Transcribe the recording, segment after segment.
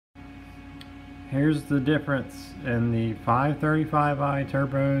here's the difference in the 535i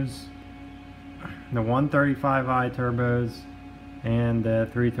turbos, the 135i turbos, and the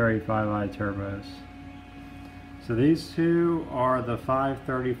 335i turbos. So these two are the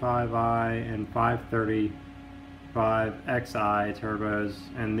 535i and 535xi turbos,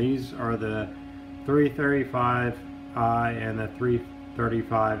 and these are the 335i and the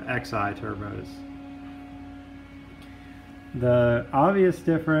 335xi turbos. The obvious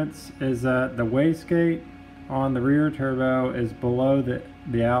difference is that the wastegate on the rear turbo is below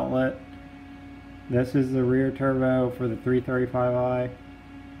the outlet. This is the rear turbo for the 335i.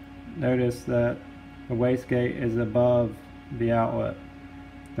 Notice that the wastegate is above the outlet.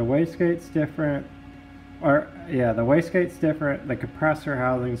 The wastegate's different, the wastegate's different, the compressor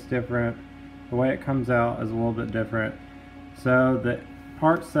housing's different, the way it comes out is a little bit different. So the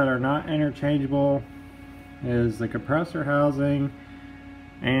parts that are not interchangeable is the compressor housing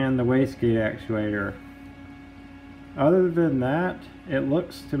and the wastegate actuator. Other than that, it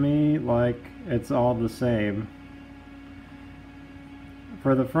looks to me like it's all the same.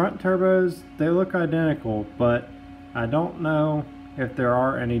 For the front turbos, they look identical, but I don't know if there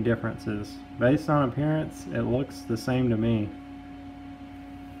are any differences. Based on appearance, it looks the same to me.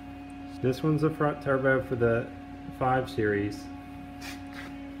 This one's the front turbo for the 5 series.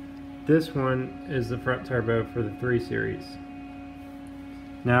 This one is the front turbo for the 3 series.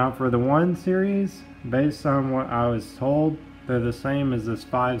 Now for the 1 series, based on what I was told, they're the same as this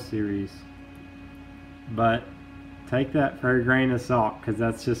 5 series. But take that for a grain of salt, because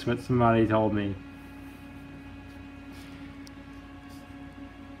that's just what somebody told me.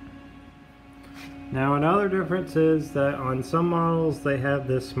 Now another difference is that on some models they have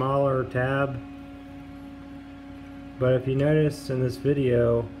this smaller tab, but if you notice in this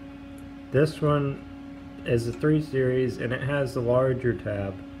video, this one is a 3 series and it has the larger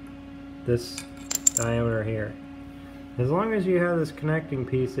tab, this diameter here. As long as you have this connecting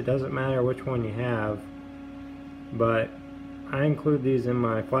piece, it doesn't matter which one you have, but I include these in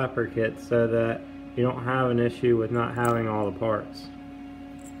my flapper kit so that you don't have an issue with not having all the parts.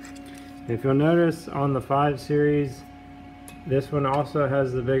 If you'll notice on the 5 series, this one also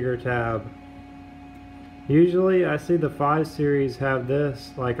has the bigger tab. Usually I see the 5 series have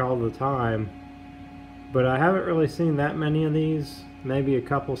this like all the time, but I haven't really seen that many of these, maybe a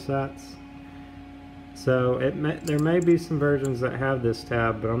couple sets. So there may be some versions that have this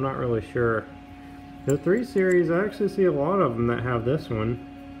tab, but I'm not really sure. The 3 series, I actually see a lot of them that have this one,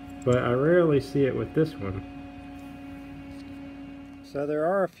 but I rarely see it with this one. So there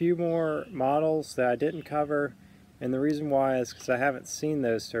are a few more models that I didn't cover, and the reason why is because I haven't seen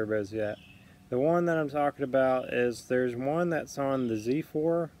those turbos yet. The one that I'm talking about is there's one that's on the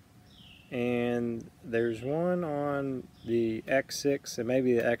Z4, and there's one on the X6 and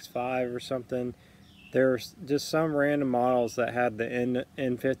maybe the X5 or something. There's just some random models that had the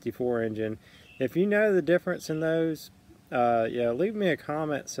N54 engine. If you know the difference in those, leave me a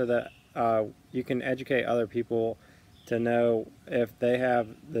comment so that you can educate other people to know if they have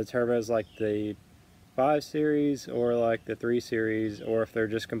the turbos like the 5 series or like the 3 series, or if they're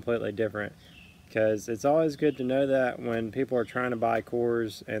just completely different. Because it's always good to know that when people are trying to buy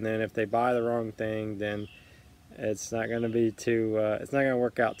cores, and then if they buy the wrong thing, then it's not going to be too, it's not going to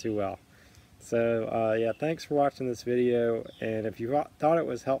work out too well. So yeah, thanks for watching this video, and if you thought it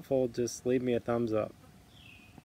was helpful, just leave me a thumbs up.